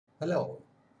Hello.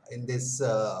 In this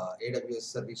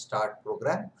AWS reStart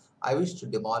program, I wish to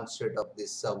demonstrate of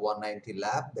this 190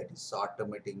 lab that is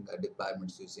automating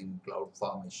deployments using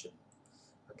CloudFormation.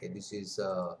 Okay, this is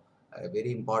a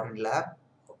very important lab.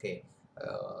 Okay,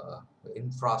 uh,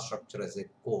 infrastructure as a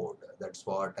code. That's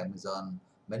what Amazon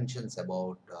mentions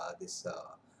about this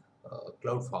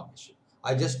CloudFormation.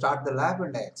 I just start the lab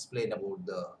and I explain about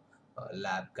the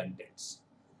lab contents.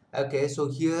 Okay, so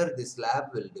here this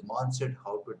lab will demonstrate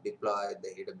how to deploy the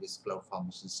AWS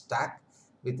CloudFormation stack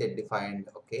with a defined,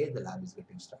 okay, the lab is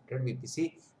getting started,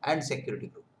 VPC and security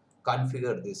group.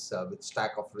 Configure this with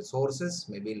stack of resources.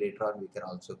 Maybe later on we can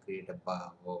also create a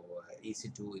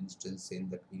EC2 instance in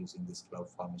that using this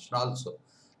CloudFormation also.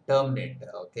 Terminate,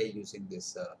 okay, using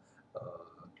this,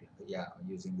 yeah,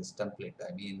 using this template.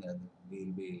 I mean,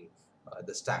 will be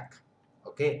the stack.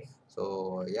 Okay,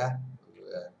 so yeah,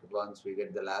 once we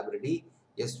get the lab ready,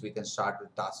 yes, we can start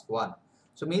with task one.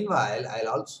 So meanwhile, I'll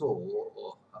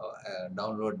also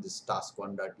download this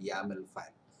task1.yaml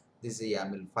file. This is a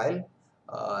YAML file.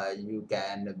 You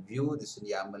can view this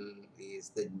YAML is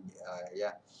the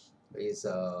yeah is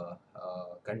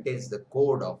contains the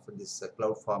code of this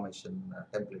CloudFormation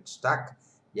template stack.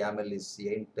 YAML is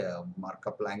ain't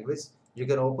markup language. You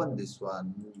can open this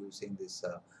one using this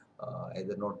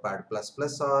either Notepad++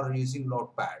 or using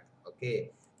Notepad. Okay,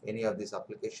 any of these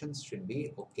applications should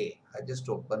be okay. I just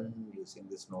open using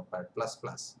this Notepad++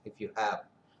 if you have.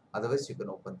 Otherwise, you can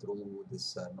open through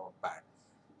this Notepad.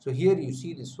 So here you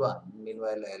see this one.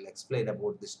 Meanwhile, I'll explain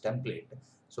about this template.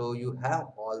 So you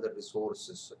have all the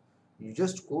resources. You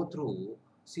just go through.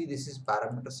 See, this is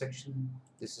parameter section.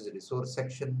 This is resource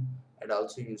section, and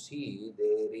also you see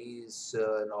there is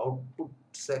an output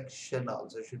section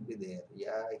also should be there.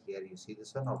 Yeah, here you see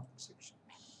this one output section.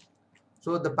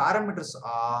 So the parameters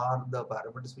are the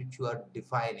parameters which you are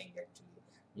defining actually.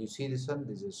 You see this one,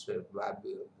 this is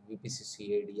VPC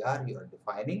CADR you are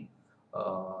defining.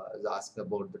 Is asking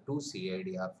about the two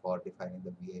CADR for defining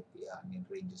the VIP. I mean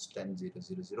ranges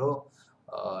 10.0.0.0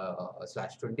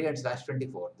 /20 and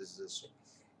 /24. This is a string.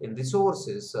 In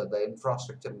resources, the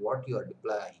infrastructure what you are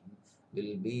deploying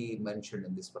will be mentioned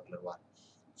in this particular one.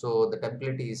 So the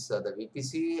template is the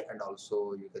VPC, and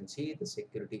also you can see the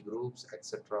security groups,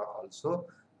 etc. also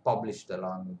published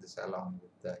along with this, along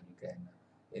with you can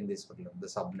in this particular the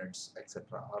subnets,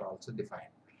 etc. are also defined.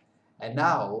 And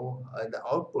now the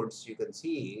outputs you can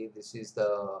see this is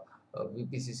the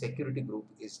VPC security group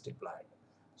is deployed.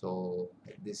 So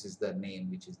this is the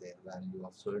name which is there, value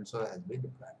of so and so has been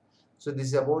deployed. So this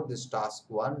is about this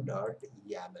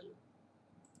task1.yaml.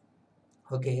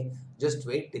 Okay, just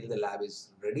wait till the lab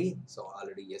is ready. So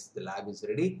already yes, the lab is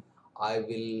ready. I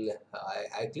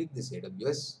click this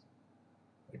AWS.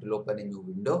 It will open a new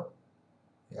window.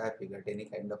 Yeah, if you get any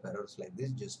kind of errors like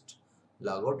this, just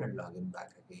log out and log in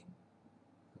back again.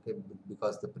 Okay,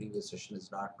 because the previous session is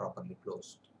not properly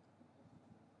closed.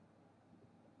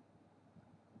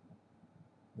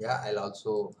 Yeah, I'll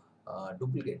also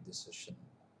duplicate this session.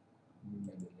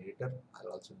 Maybe later,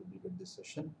 I'll also duplicate this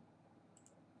session.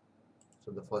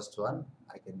 So the first one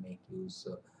I can make use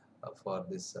for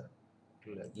this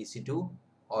EC2,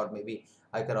 or maybe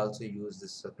I can also use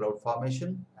this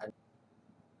CloudFormation,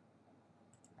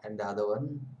 and the other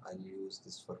one I'll use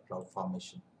this for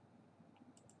CloudFormation.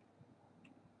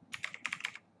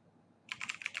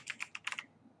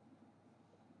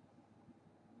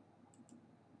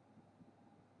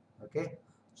 Okay,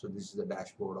 so this is the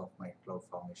dashboard of my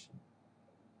CloudFormation.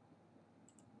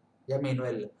 Yeah,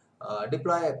 meanwhile,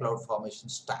 deploy a CloudFormation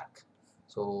stack.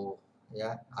 So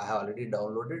yeah, I have already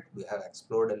downloaded. We have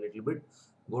explored a little bit.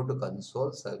 Go to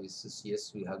console services.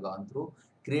 Yes, we have gone through.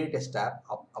 Create a stack,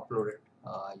 upload it.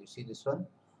 You see this one.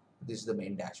 This is the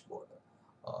main dashboard.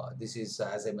 This is,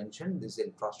 as I mentioned, this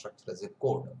infrastructure as a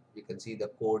code. You can see the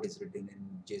code is written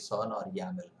in JSON or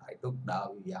YAML. I took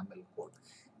now YAML code.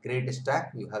 Create a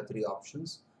stack. You have three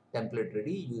options. Template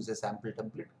ready. Use a sample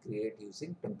template. Create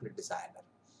using template designer.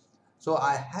 So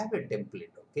I have a template.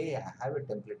 Okay, I have a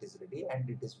template is ready and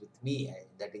it is with me.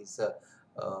 That is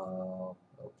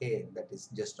okay. That is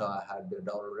just now I have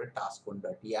downloaded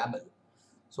task1.yaml.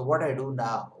 So what I do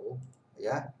now,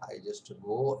 yeah, I just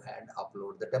go and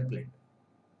upload the template.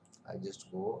 I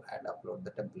just go and upload the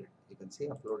template. You can see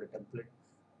upload a template.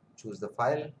 Choose the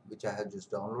file which I have just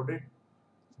downloaded.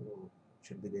 So it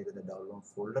should be there in the download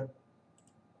folder.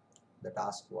 The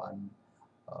task1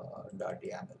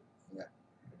 .yaml. Yeah,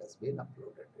 it has been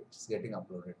uploaded. It's getting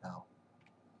uploaded now.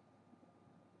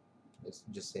 Let's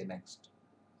just say next.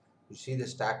 You see the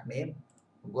stack name.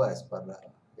 Go as per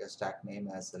your stack name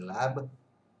as a lab.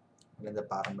 And in the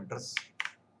parameters,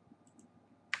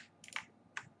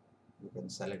 You can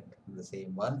select the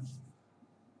same one.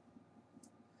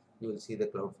 You will see the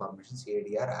CloudFormation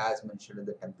CADR as mentioned in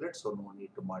the template, so no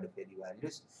need to modify the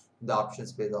values. In the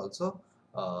options page also,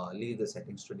 leave the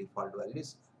settings to default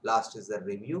values. Last is the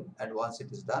review, and once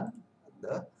it is done,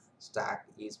 the stack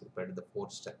is prepared, the 4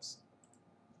 steps.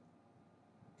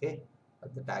 Okay,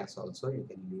 the tags also you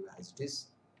can leave as it is.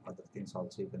 Other things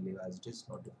also you can leave as it is,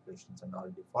 notifications and all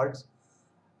defaults.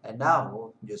 And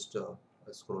now just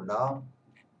scroll down.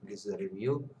 This is a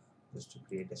review just to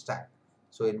create a stack.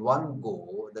 So in one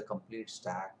go, the complete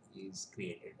stack is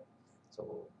created.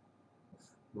 So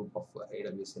group of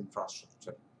AWS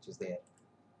infrastructure which is there.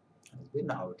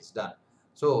 Now it is done.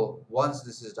 So once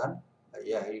this is done,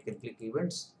 yeah, you can click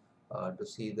events to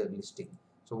see the listing.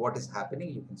 So what is happening?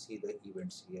 You can see the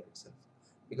events here itself.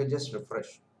 You can just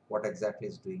refresh what exactly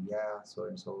is doing. Yeah, so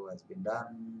and so has been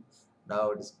done.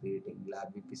 Now it is creating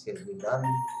lab VPC has been done.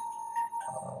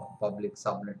 Public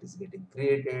subnet is getting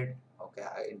created. Okay,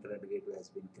 internet gateway has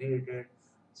been created.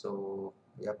 So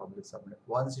yeah, public subnet.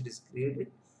 Once it is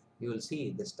created, you will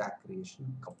see the stack creation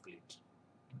complete.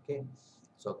 Okay,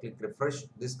 so click refresh.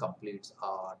 This completes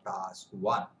our task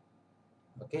 1.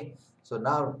 Okay, so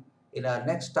now in our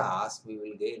next task we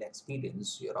will gain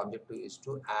experience. Your objective is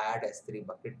to add S3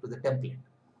 bucket to the template.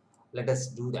 Let us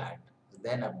do that.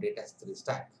 Then update S3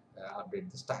 stack. Update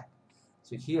the stack.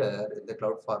 So here in the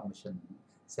CloudFormation,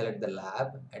 select the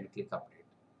lab and click update.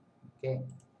 Okay,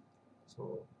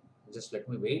 so just let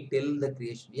me wait till the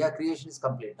creation. Yeah, creation is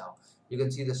complete now. You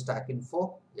can see the stack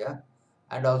info. Yeah,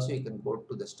 and also you can go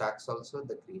to the stacks also,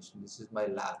 the creation. This is my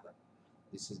lab.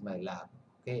 This is my lab.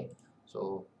 Okay,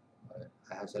 so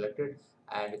I have selected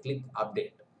and click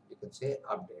update. You can say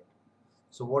update.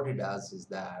 So what it does is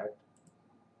that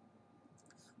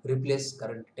replace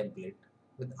current template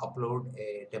with upload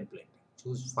a template.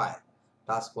 Choose file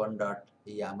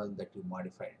task1.yaml that you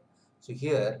modified. So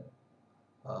here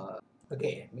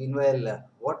okay, meanwhile,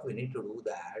 what we need to do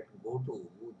that, go to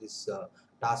this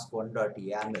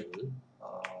task1.yaml.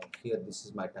 Here, this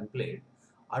is my template.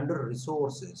 Under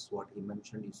resources, what he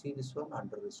mentioned, you see this one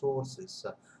under resources,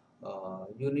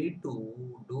 you need to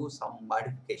do some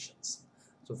modifications.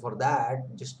 So for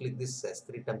that, just click this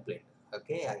S3 template.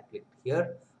 Okay, I clicked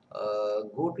here.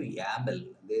 Go to YAML.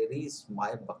 There is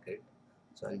my bucket.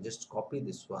 So I'll just copy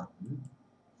this one,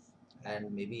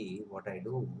 and maybe what I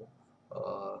do,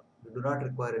 you do not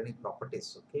require any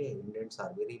properties. Okay, indents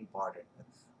are very important.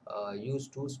 Use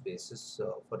 2 spaces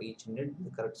for each indent.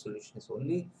 The correct solution is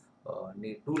only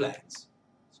need 2 lines.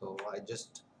 So I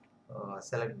just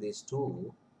select these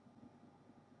 2.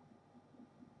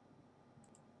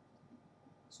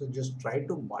 So just try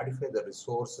to modify the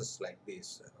resources like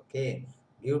this. Okay,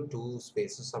 give 2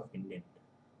 spaces of indent,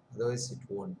 otherwise it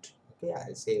won't. Okay,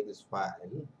 I save this file.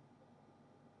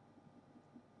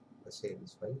 Save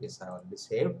this file. Yes, I already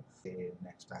saved. Okay,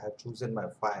 next I have chosen my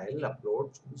file,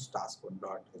 upload, choose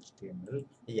task1.html,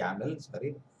 YAML,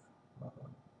 sorry, uh,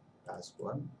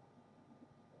 task1.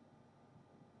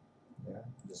 Yeah,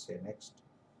 just say next.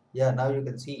 Yeah, now you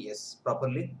can see, yes,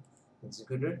 properly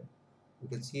executed. You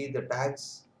can see the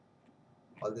tags,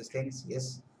 all these things.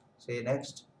 Yes, say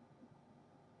next.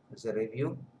 It's a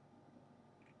review.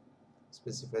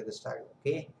 Specify the tag.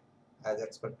 Okay, as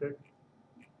expected.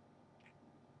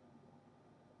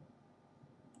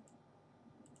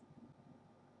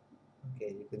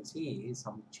 Okay, you can see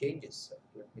some changes.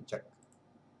 Let me check.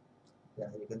 Yeah,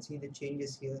 you can see the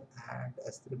changes here. Add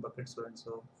S3 bucket so and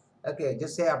so. Okay,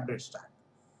 just say update stack.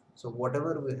 So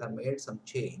whatever we have made some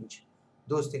change,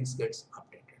 those things gets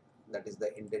updated. That is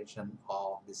the intention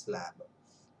of this lab.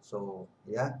 So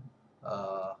yeah,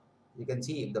 you can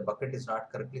see if the bucket is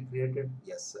not correctly created.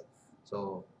 Yes.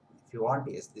 So if you want,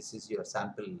 yes, this is your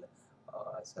sample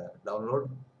as a download.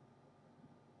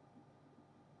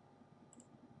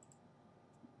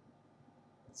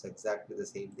 It's exactly the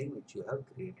same thing which you have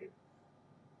created.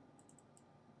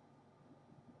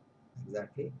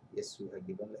 Exactly. Yes, we have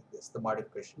given like this. The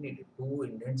modification needed. 2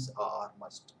 indents are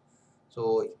must.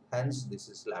 So hence this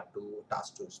is lab 2,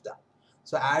 task 2 is done.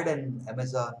 So add an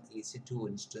Amazon EC2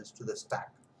 instance to the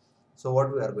stack. So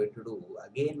what we are going to do,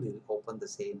 again we will open the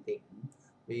same thing.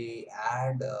 We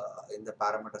add in the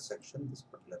parameter section this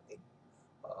particular thing.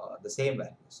 The same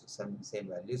values, same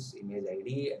values, image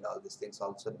ID and all these things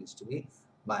also needs to be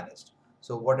managed.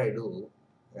 So what I do,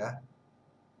 yeah,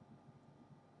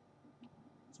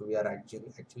 so we are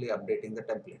actually updating the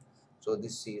template. So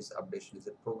this is updation is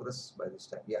in progress. By this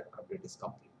time, yeah, update is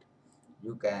complete.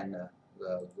 You can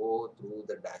go through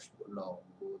the dashboard, no,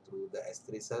 go through the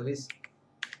S3 service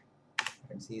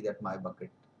and see that my bucket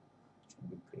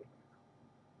should be created.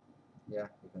 Yeah,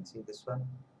 you can see this one.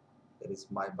 there is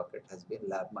my bucket has been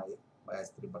lab, my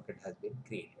S3 bucket has been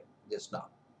created just now,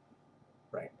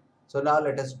 right? So now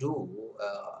let us do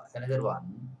another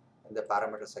one in the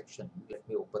parameter section. Let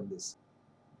me open this,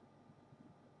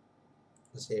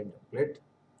 the same template.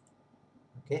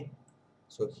 Okay,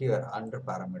 so here under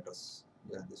parameters,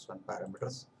 yeah, this one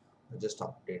parameters, I just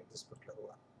update this particular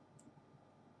one.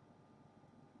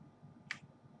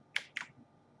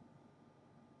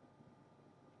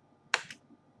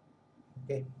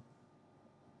 Okay,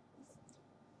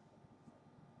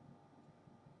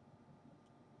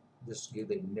 just give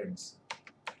the indents,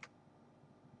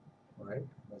 right?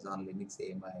 Amazon Linux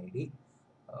AMI ID,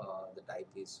 the type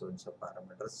is so and so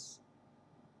parameters,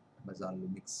 Amazon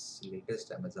Linux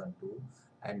latest Amazon 2,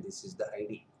 and this is the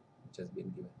ID which has been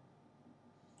given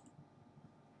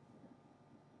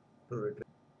to retrieve.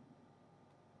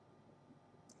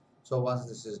 So once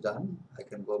this is done, I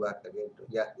can go back again to,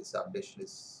 yeah, this updation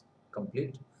is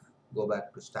complete. Go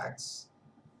back to stacks,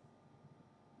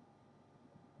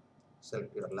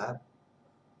 select your lab,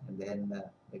 and then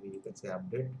maybe you can say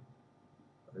update,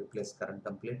 replace current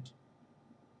template,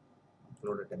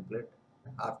 upload a template.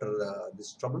 After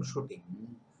this troubleshooting,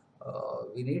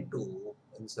 we need to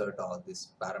insert all these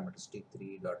parameters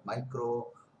t3.micro,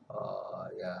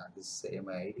 yeah, this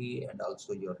AMI and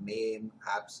also your name,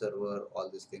 app server, all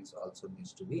these things also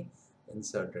needs to be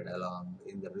inserted along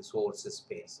in the resources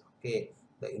space. Okay,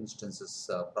 the instances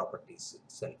properties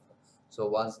itself. So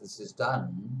once this is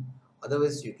done,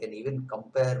 otherwise you can even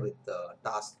compare with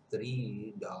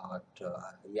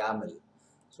task3.yaml.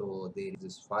 So there is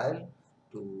this file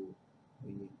to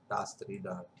the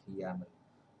task3.yaml,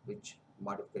 which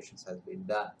modifications has been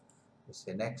done. You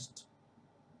say next,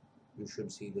 you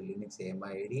should see the Linux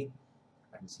AMI ID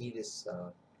and see this,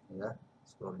 yeah,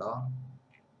 scroll down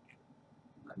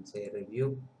and say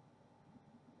review.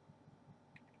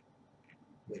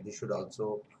 Yeah, this should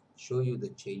also show you the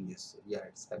changes. Yeah,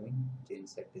 it's coming, change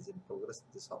set is in progress.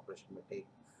 This operation may take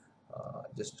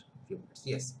just a few minutes.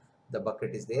 Yes, the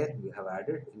bucket is there, you have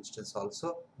added instance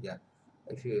also. Yeah,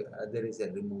 if you there is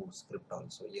a remove script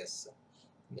also. Yes,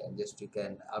 yeah, just you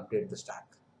can update the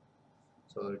stack,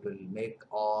 so it will make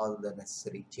all the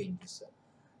necessary changes.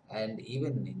 And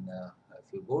even in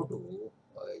if you go to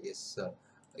yes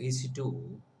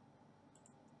EC2,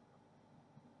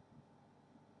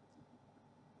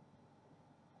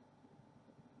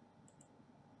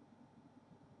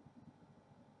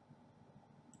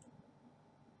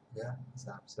 yeah, this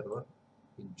app server,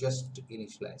 it just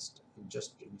initialized,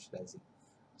 just initializing,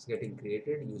 it's getting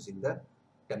created using the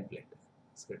template,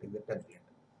 it's getting the template.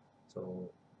 So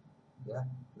yeah,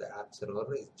 the app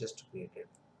server is just created,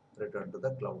 return to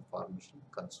the CloudFormation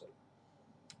console.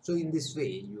 So in this way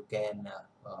you can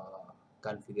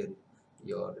configure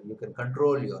your, you can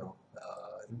control your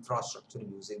infrastructure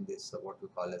using this what we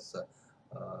call as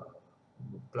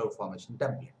CloudFormation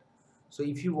template. So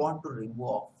if you want to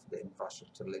remove the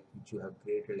infrastructure like which you have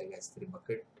created like S3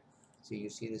 bucket, so you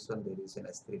see this one, there is an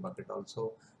S3 bucket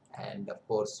also, and of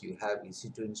course you have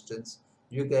EC2 instance,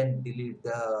 you can delete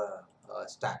the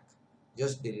stack,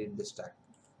 just delete the stack.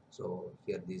 So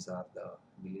here these are the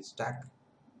delete stack.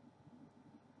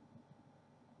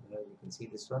 You can see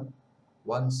this one.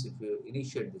 Once if you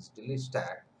initiate this delete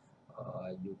stack,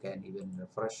 you can even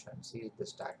refresh and see the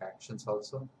stack actions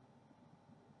also.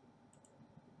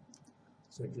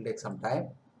 So it will take some time.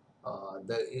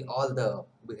 The all the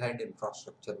behind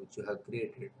infrastructure which you have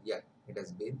created, yeah, it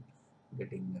has been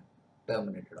getting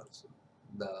terminated also.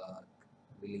 The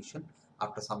deletion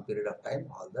after some period of time,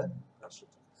 all the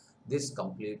infrastructure. This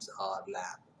completes our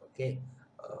lab. Okay.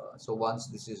 So once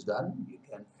this is done, you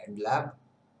can end lab.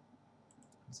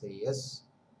 Say yes.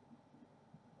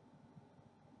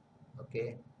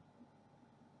 Okay.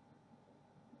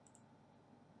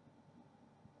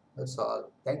 That's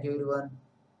all. Thank you everyone.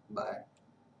 Bye.